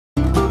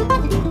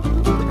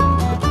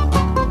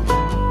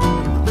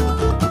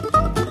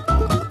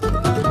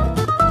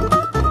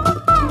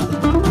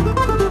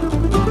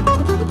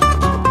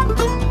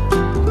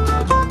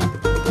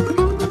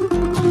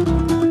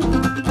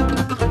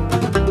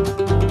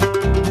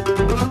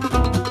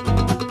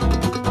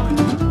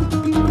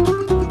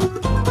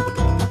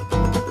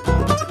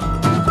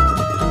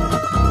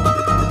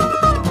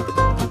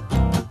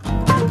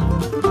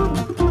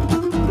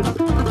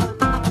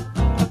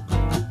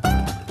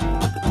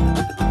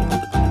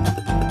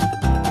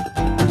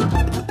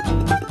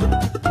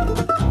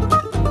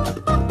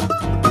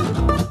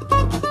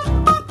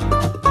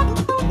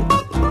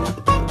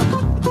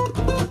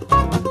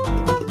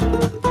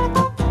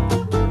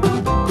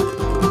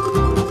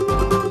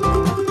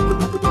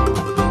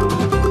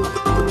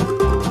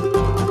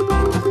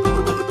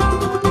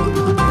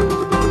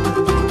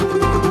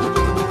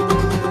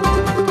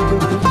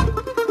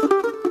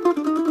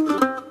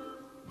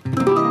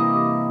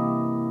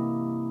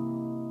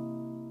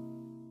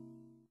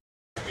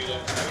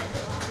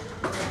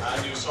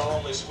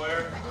solemnly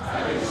swear.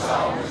 I do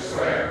solemnly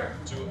swear.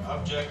 To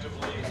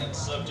objectively and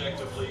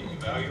subjectively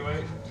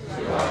evaluate.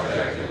 To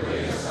objectively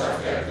and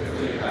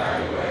subjectively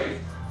evaluate.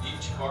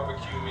 Each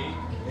barbecue meat.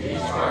 Each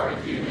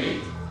barbecue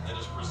meat. That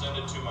is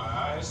presented to my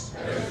eyes.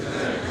 That is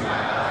presented to my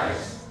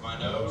eyes. My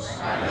nose.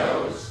 My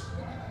nose.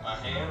 My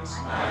hands.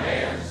 My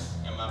hands.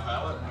 And my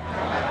palate. And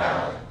my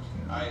palate.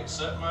 I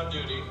accept my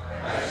duty.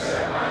 I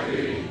accept my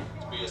duty.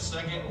 To be a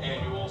second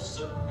annual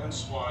Sip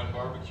Swine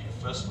Barbecue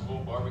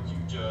Festival barbecue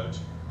judge.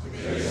 To be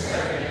a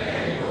second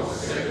annual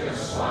Sip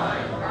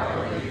Swine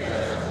Barbecue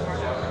Festival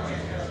barbecue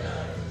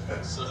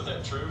judge. So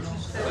that truth.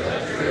 So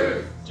that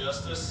truth.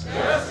 Justice.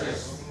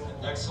 Justice.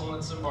 And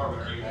excellence in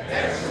barbecue.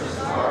 Excellence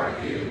in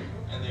barbecue.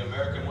 And the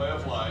American way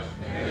of life.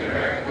 And the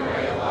American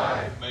way of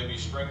life. May be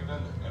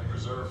strengthened and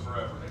preserved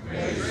forever.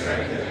 May be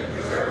strengthened and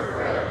preserved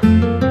forever.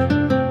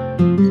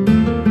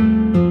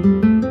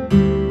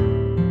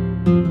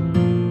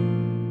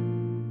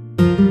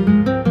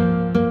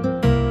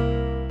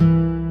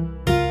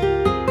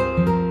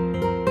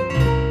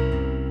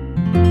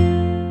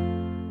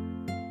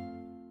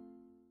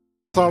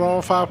 Thought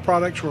all 5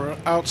 products were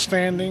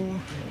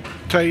outstanding.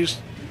 Taste,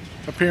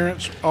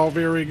 appearance, all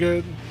very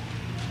good.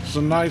 It's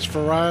a nice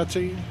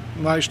variety,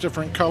 nice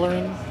different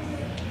coloring.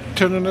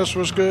 Tenderness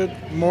was good,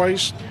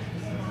 moist.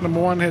 Number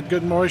 1 had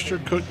good moisture,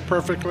 cooked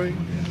perfectly.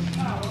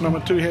 Number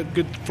 2 had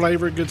good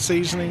flavor, good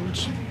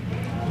seasonings.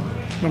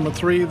 Number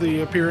 3,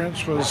 the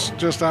appearance was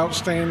just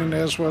outstanding,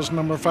 as was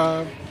number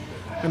 5.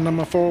 And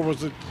number 4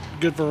 was a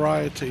good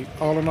variety.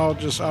 All in all,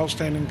 just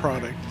outstanding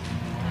product.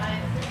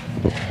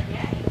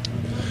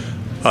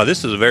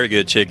 This is a very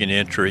good chicken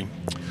entry.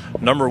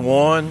 Number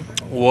 1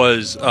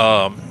 was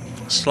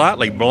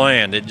slightly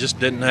bland. It just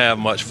didn't have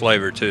much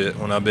flavor to it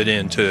when I bit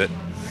into it.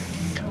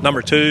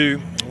 Number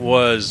 2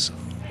 was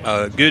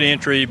a good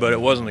entry, but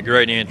it wasn't a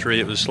great entry.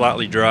 It was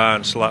slightly dry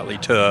and slightly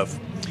tough.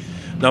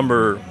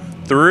 Number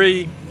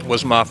 3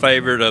 was my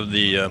favorite of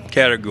the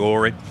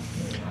category.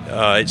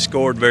 It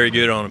scored very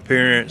good on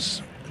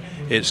appearance.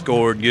 It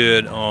scored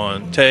good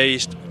on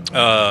taste.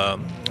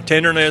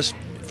 Tenderness,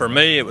 for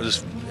me, it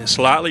was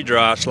slightly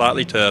dry,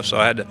 slightly tough, so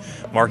I had to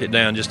mark it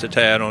down just a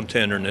tad on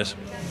tenderness.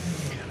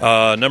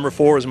 Number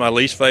 4 is my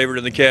least favorite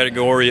of the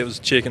category. It was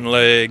chicken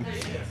leg.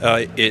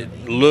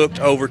 It looked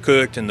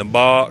overcooked in the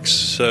box,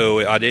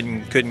 so I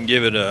couldn't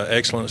give it an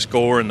excellent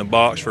score in the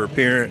box for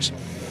appearance.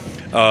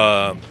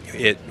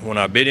 When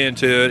I bit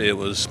into it, it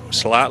was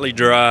slightly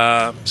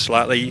dry,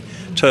 slightly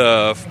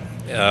tough.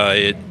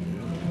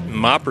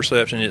 My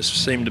perception, it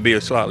seemed to be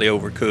slightly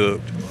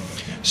overcooked,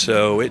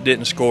 so it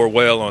didn't score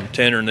well on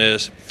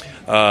tenderness.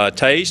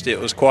 Taste, it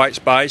was quite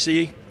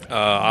spicy.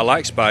 I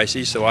like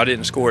spicy, so I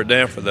didn't score it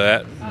down for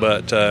that,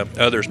 but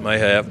others may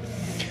have.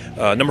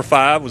 Number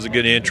 5 was a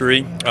good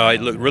entry.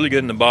 It looked really good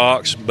in the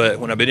box, but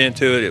when I bit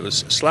into it, it was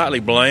slightly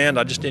bland.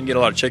 I just didn't get a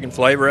lot of chicken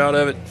flavor out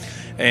of it,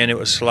 and it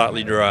was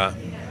slightly dry.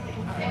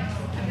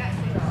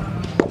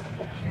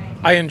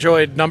 I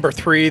enjoyed number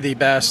 3 the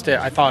best.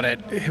 I thought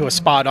it was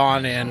spot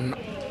on in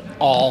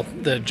all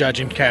the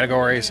judging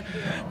categories.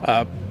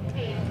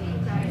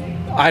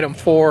 Item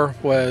 4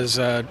 was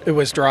it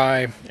was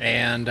dry,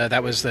 and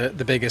that was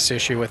the biggest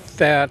issue with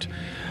that.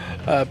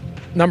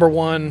 Number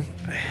 1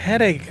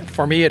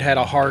 for me it had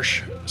a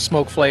harsh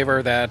smoke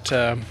flavor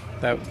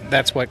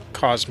that's what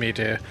caused me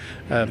to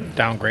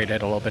downgrade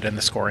it a little bit in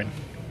the scoring.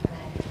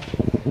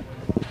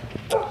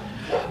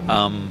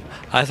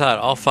 I thought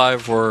all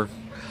 5 were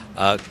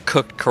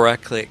cooked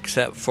correctly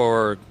except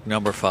for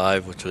number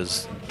 5, which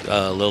was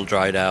a little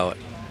dried out.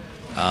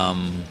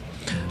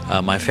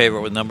 My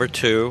favorite was number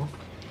 2.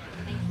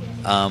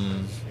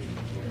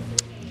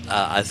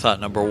 I thought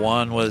number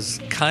 1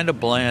 was kind of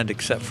bland,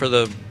 except for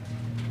it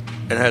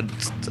had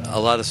a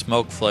lot of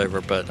smoke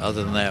flavor, but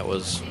other than that, it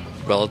was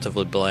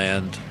relatively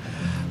bland.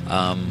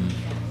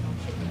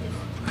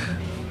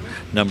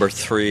 Number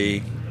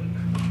 3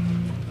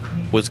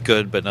 was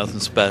good, but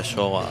nothing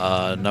special.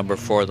 Number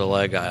 4, the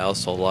leg, I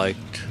also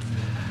liked.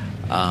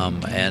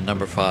 And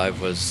number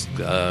 5 was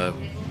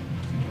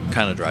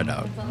kind of dried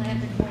out.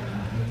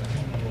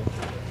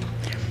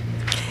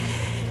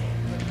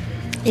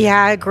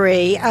 Yeah, I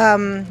agree.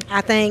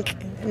 I think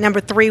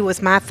number 3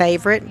 was my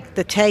favorite.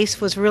 The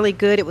taste was really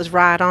good. It was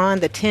right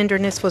on. The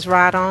tenderness was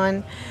right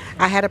on.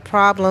 I had a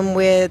problem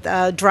with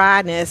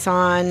dryness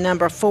on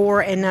number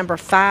 4 and number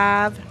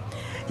 5.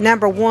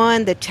 Number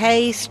 1, the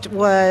taste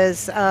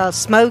was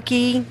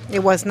smoky.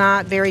 It was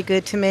not very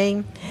good to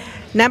me.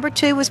 Number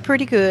 2 was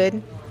pretty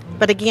good.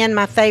 But again,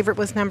 my favorite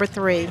was number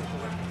 3.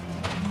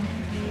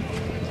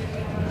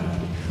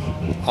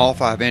 All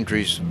 5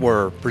 entries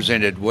were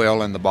presented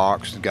well in the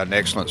box and got an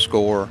excellent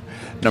score.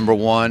 Number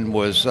 1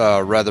 was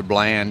rather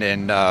bland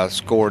and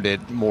scored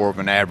it more of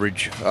an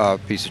average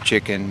piece of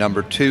chicken.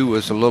 Number 2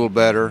 was a little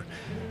better.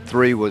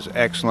 3 was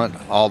excellent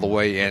all the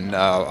way in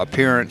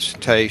appearance,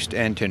 taste,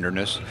 and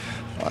tenderness.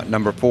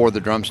 Number 4, the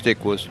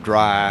drumstick was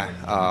dry,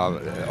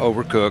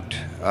 overcooked.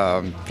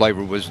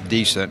 Flavor was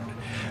decent.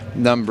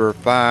 Number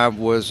 5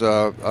 was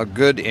a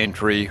good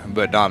entry,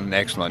 but not an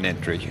excellent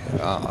entry.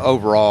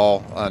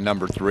 Overall,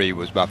 number 3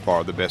 was by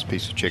far the best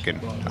piece of chicken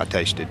I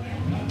tasted.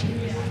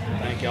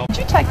 Thank you. Did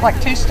you take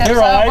like 2 steps You're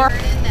over? right.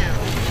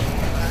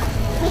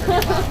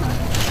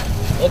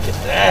 Look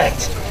at that.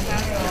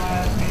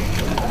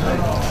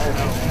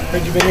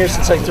 Heard you been here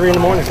since like 3 in the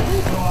morning.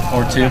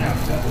 Or 2.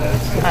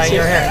 Oh,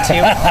 you're here at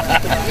 2?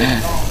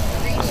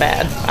 Not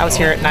bad. I was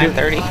here at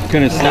 9:30.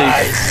 Couldn't sleep.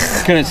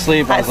 Nice. Couldn't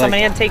sleep. I was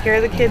Somebody like, had to take care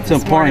of the kids some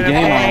this morning.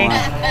 pouring game Okay. on.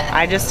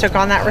 I just took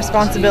on that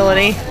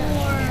responsibility.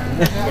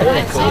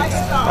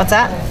 What's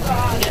that?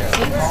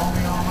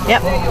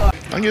 Yep.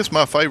 I guess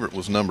my favorite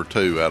was number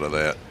 2 out of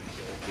that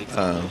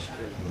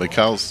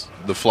because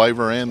the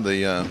flavor and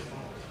the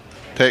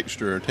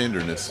texture or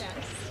tenderness.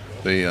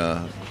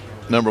 The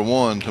number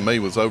 1 to me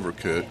was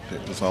overcooked.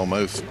 It was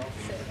almost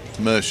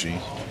mushy,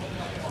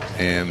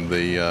 and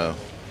the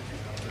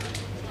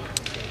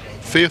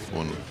 5th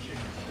one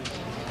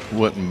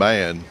wasn't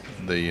bad.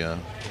 The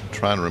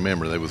trying to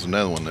remember, there was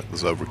another one that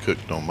was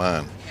overcooked on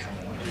mine.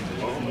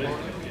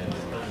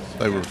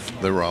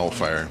 They were all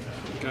fair.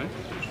 Okay.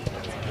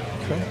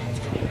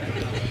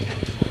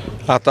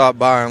 I thought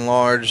by and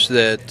large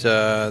that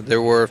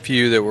there were a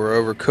few that were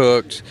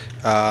overcooked.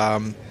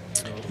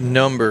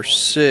 Number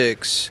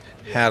 6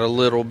 had a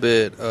little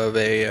bit of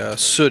a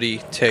sooty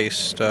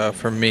taste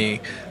for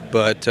me,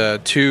 but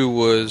 2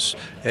 was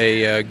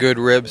a good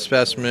rib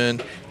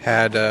specimen,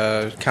 had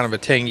kind of a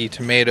tangy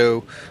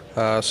tomato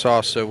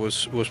sauce that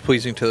was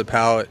pleasing to the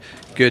palate,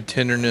 good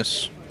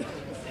tenderness.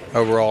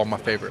 Overall, my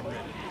favorite.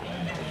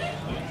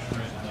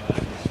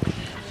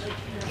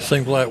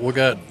 Seems like we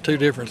got 2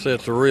 different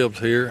sets of ribs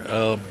here.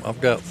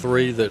 I've got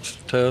 3 that's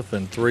tough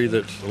and 3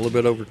 that's a little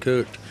bit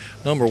overcooked.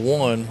 Number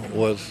 1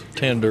 was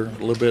tender,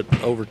 a little bit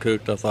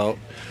overcooked, I thought.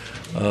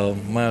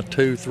 My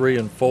 2, 3,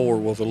 and 4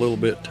 was a little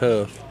bit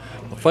tough.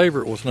 My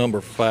favorite was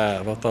number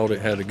 5. I thought it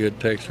had a good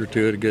texture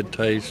to it, a good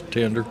taste,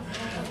 tender.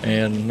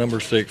 And number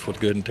 6 was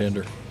good and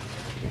tender.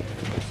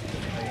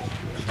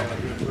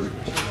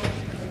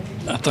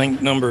 I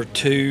think number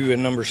 2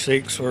 and number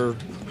 6 were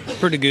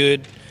pretty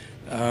good.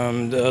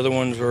 The other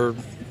ones were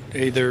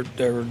either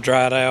they were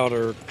dried out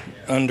or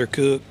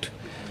undercooked.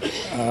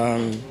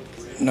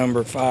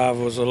 Number 5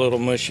 was a little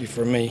mushy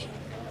for me.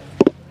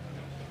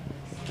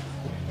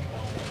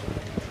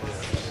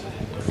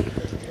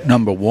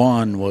 Number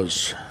 1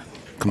 was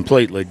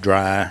completely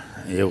dry.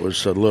 It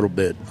was a little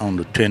bit on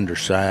the tender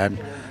side.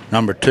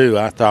 Number 2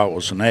 I thought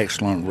was an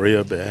excellent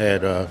rib. It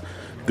had a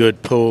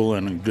good pull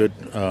and a good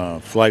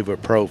flavor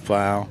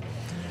profile.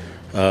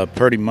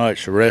 Pretty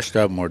much the rest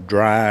of them were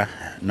dry.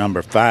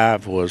 Number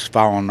 5 was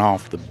falling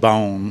off the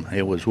bone.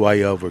 It was way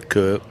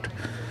overcooked.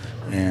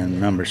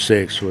 And number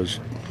 6 was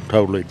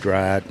totally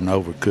dried and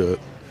overcooked.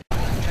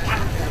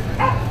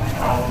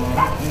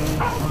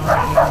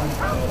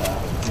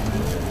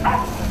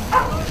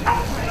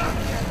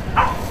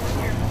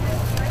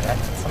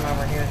 Some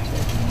over here too.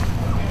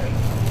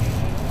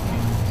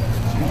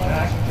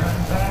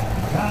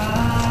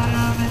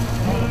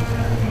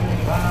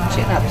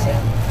 Chin up,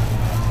 Sam.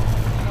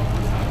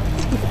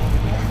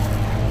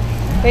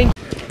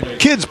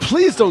 Kids,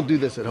 please don't do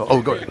this at home.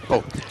 Oh, go ahead.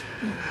 Oh.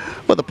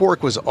 Well, the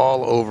pork was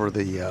all over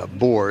the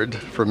board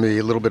for me,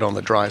 a little bit on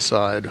the dry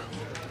side.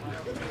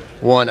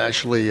 1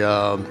 actually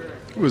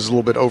was a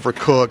little bit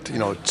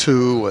overcooked.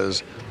 2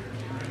 was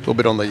a little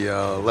bit on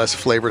the less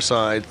flavor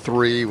side.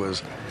 3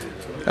 was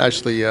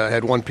actually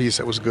had 1 piece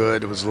that was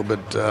good. It was a little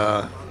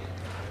bit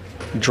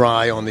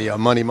dry on the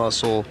money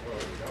muscle.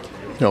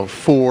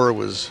 4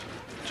 was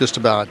just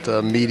about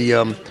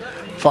medium.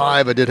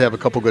 5, I did have a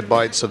couple good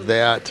bites of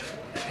that.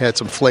 Had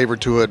some flavor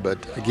to it, but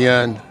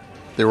again,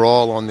 they were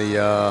all on the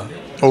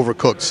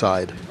overcooked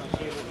side.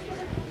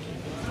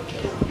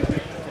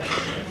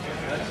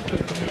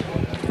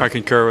 I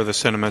concur with the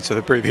sentiments of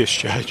the previous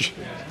judge.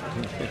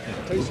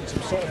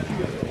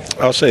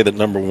 I'll say that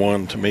number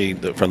 1 to me,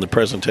 from the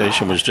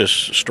presentation, was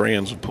just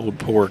strands of pulled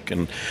pork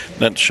and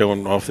not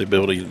showing off the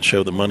ability to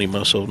show the money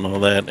muscle and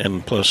all that.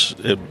 And plus,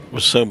 it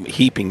was so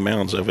heaping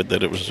mounds of it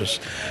that it was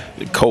just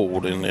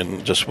cold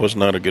and just was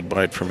not a good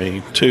bite for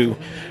me. 2,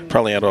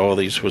 probably out of all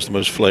these, was the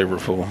most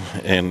flavorful.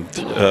 And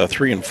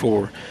 3 and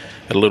 4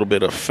 had a little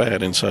bit of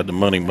fat inside the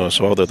money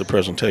muscle, although the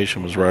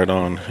presentation was right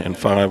on. And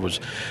 5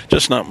 was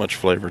just not much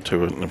flavor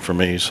to it for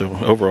me. So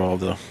overall,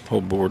 the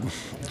whole board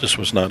just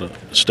was not a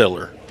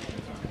stellar.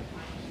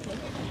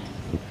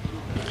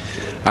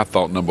 I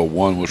thought number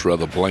 1 was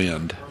rather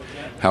bland.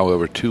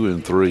 However, 2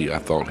 and 3 I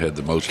thought had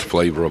the most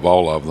flavor of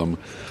all of them.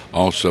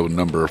 Also,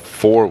 number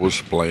 4 was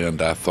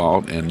bland, I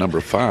thought, and number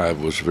 5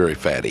 was very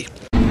fatty.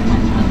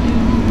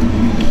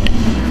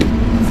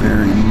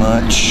 Very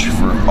much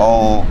for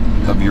all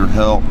of your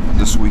help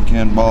this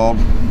weekend, Bob.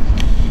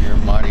 You're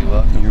mighty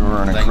welcome.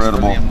 You're an Thanks for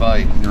the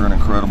invite. You're an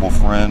incredible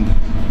friend.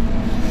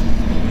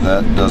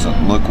 That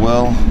doesn't look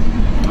well.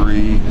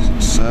 3,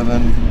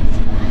 7.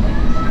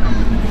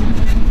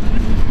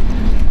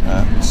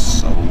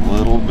 That's a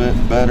little bit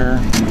better.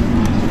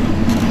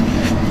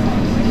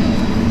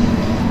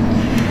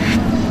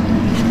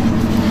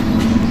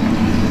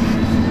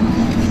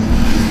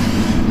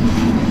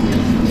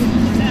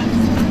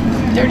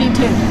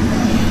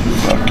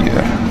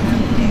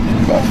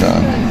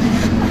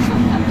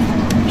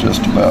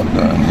 about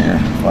done here.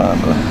 Find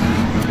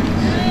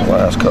the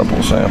last couple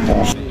of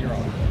samples.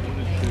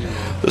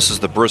 This is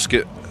the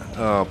brisket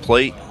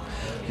plate.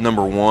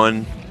 Number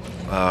 1,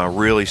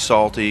 really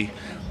salty,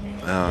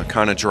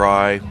 kind of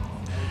dry.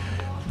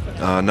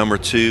 Number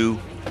 2,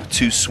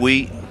 too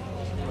sweet.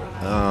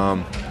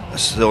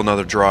 Still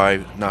another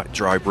not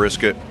dry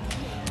brisket.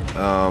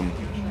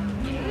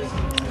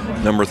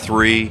 Number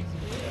 3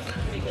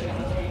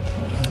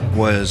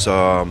 was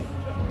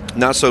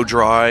not so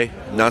dry,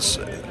 not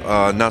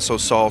so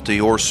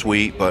salty or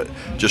sweet, but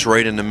just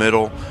right in the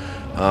middle.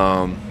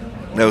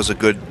 That was a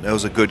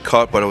good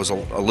cut, but it was a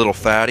little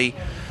fatty,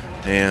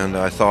 and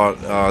I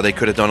thought they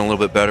could have done a little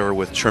bit better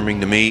with trimming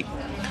the meat.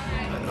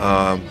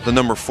 The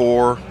number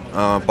 4,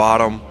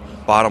 bottom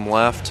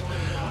left,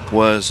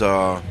 was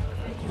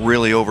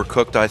really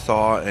overcooked, I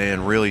thought,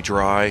 and really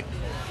dry,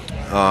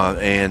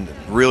 and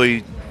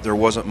really there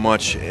wasn't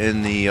much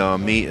in the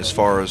meat as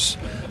far as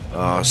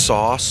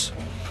sauce.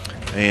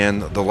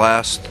 And the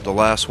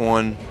last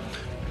one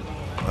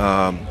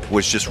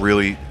was just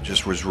really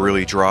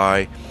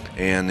dry,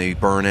 and the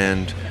burn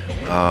end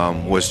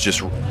was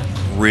just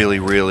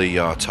really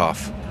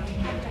tough.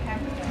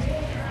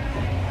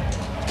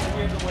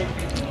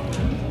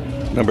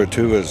 Number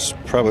 2 is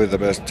probably the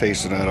best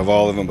tasting out of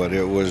all of them, but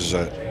it was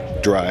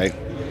dry.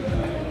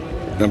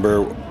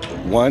 Number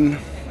 1,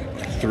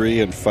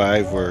 3, and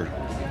 5 were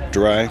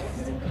dry.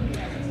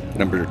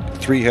 Number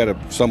 3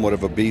 had somewhat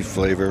of a beef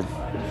flavor,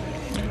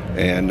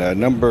 and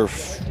number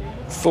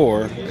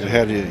 4, it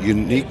had a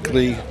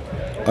uniquely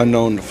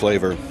unknown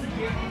flavor.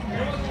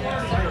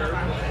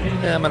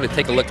 Yeah, I'm going to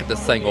take a look at this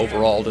thing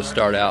overall to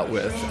start out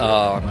with.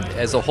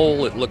 As a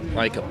whole, it looked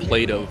like a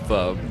plate of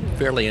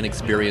fairly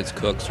inexperienced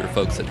cooks or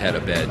folks that had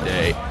a bad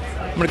day.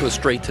 I'm going to go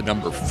straight to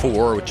number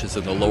 4, which is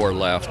in the lower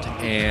left,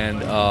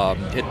 and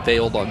it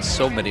failed on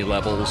so many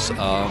levels,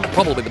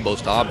 probably the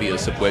most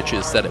obvious of which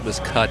is that it was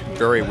cut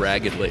very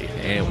raggedly.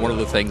 And one of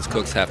the things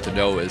cooks have to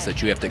know is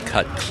that you have to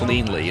cut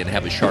cleanly and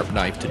have a sharp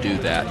knife to do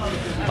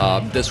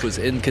that. This was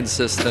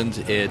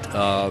inconsistent. It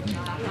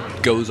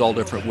goes all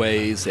different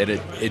ways, and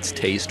its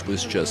taste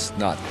was just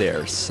not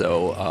there.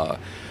 So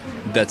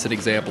that's an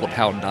example of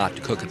how not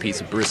to cook a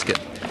piece of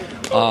brisket.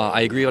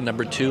 I agree on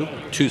number 2,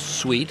 too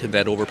sweet, and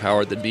that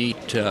overpowered the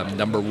meat.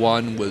 Number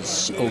 1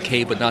 was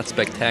okay, but not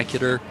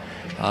spectacular.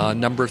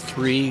 Number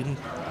 3,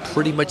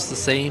 pretty much the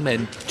same,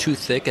 and too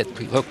thick. It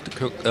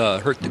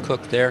hurt the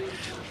cook there.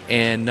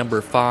 And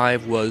number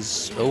 5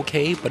 was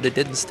okay, but it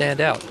didn't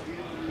stand out.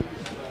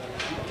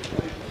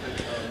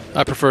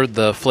 I preferred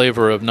the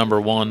flavor of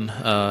number 1.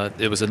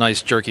 It was a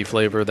nice jerky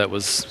flavor that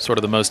was sort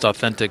of the most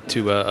authentic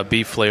to a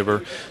beef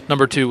flavor.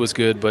 Number 2 was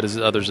good, but as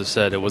others have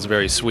said, it was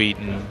very sweet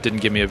and didn't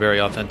give me a very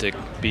authentic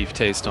beef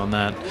taste on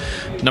that.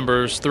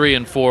 Numbers 3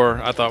 and 4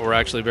 I thought were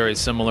actually very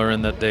similar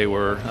in that they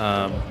were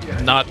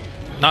not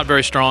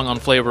very strong on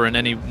flavor in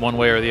any one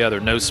way or the other.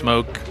 No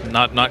smoke,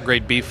 not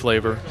great beef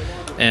flavor,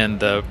 and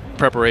the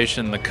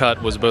preparation, the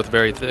cut was both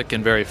very thick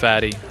and very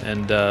fatty,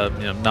 and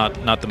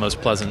not the most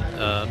pleasant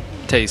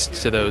taste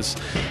to those.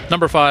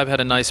 Number 5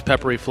 had a nice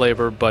peppery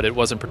flavor, but it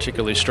wasn't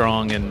particularly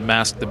strong and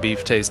masked the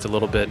beef taste a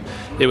little bit.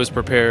 It was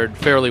prepared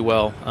fairly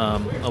well,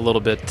 a little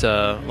bit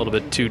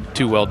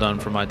too well done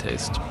for my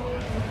taste.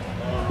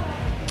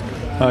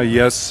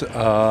 Yes,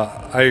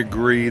 I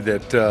agree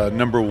that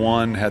number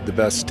 1 had the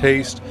best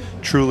taste.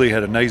 Truly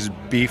had a nice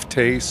beef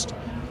taste.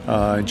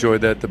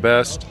 Enjoyed that the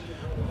best.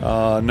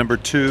 Number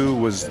 2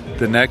 was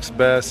the next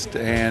best,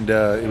 and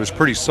it was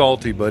pretty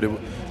salty, but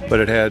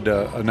it had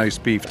a nice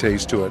beef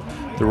taste to it.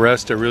 The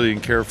rest I really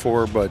didn't care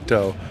for, but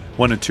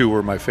 1 and 2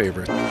 were my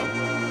favorite.